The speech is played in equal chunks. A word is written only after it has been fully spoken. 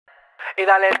Y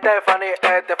dale Stephanie,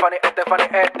 Stephanie, Stephanie,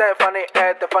 Stephanie,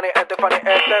 Stephanie, Stephanie,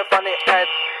 Stephanie,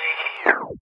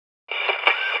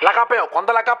 La capeo,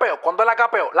 cuando la capeo, cuando la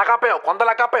capeo, la capeo, cuando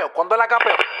la capeo, cuando la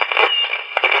capeo.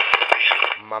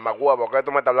 Mamá huevo, ¿qué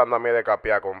tú me estás hablando a mí de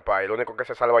capiar, compadre? Lo único que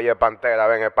se salva ahí es Pantera,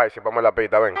 ven, Spicy, ponme la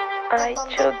pista, ven. Ay,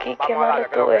 Chucky, qué malo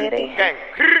tú eres.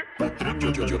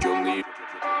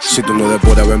 Si tú no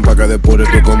depuras, ven pa' que depure.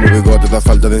 Tú como bigote, te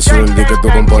falta de encima el que tú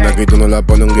compones. Aquí tú no le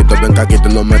pones un guito, ven que aquí tú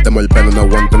lo metemos el pelo. No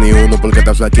aguanto ni uno porque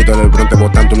estás flaquito. Del bronte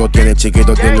botan, tú lo tienes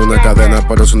chiquito. Tiene una cadena,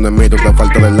 pero es un demito. Te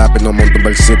falta del lápiz, no monta un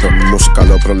versito. Música,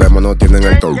 los problemas no tienen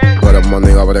el tour. Pero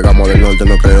maniga, bregamos del norte,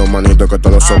 no creo, manito, que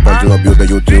todos los soportes, los views de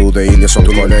YouTube, de India son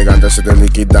como elegantes. Se te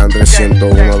liquidan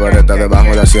 301 vereta debajo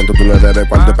del asiento. Tú le debes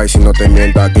cuarto país y no te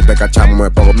mientas. Aquí te cachamos, me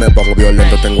pongo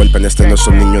violento. Tengo el peneste, no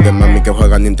son niños de mami que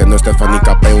juegan Nintendo. Stephanie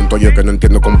Capé, un toyo que no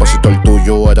entiendo, compositor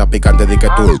tuyo. Era picante, di que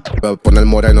tú poner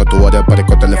moreno, tú eres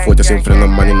pareco, te le fuiste sin freno,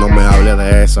 man, y no me hables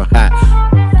de eso, ja.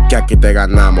 Que aquí te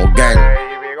ganamos, gang.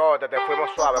 Ey, bigote, te fuimos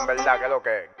suave, en verdad, que es lo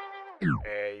que.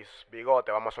 Ey,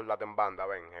 bigote, vamos a soldarte en banda,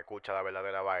 ven, escucha la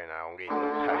verdadera vaina, honguito.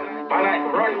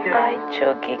 Ay,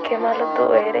 Chucky, qué malo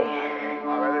tú eres.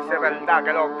 A ver si es verdad, que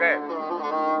es lo que.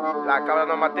 La cabra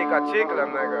no matica chicle,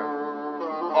 nigga.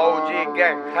 OG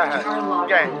gang,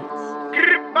 gang.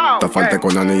 Te falta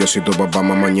con anillo si tu papá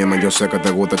mamá ñema. Yo sé que te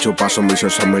gusta chupar, son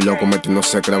viciosos muy locos,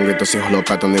 metiéndose cranguitos, si los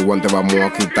petos ni guantes vamos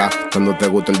a quitar. Cuando te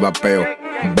gusta el vapeo,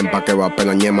 ven pa' que vape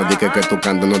la ñema. Di que tú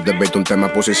cantas, no te vete un tema,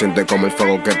 pues si sientes como el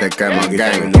fuego que te quema.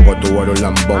 Gang, luego tú eres un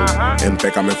lambón, en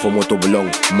peca me fumo tu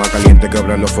blon. Más caliente que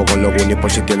abrir los fuegos en los unis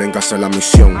por si tienen que hacer la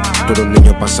misión. Tú eres un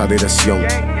niño pasa dirección,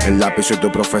 el lápiz soy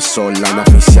tu profesor. La han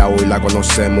oficiado y la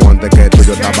conocemos antes que tú y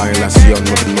yo estaba en la acción.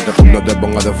 No te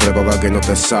pongas de fresco que aquí no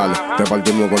te sale. Te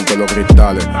partimos con todos los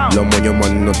cristales. Los moños,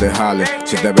 man, no te jale.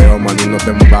 Si te veo, man, no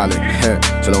te embales.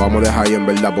 Se lo vamos a dejar ahí en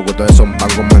verdad, porque ustedes son pan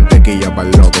con mantequilla,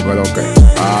 pa'l loco, que lo que.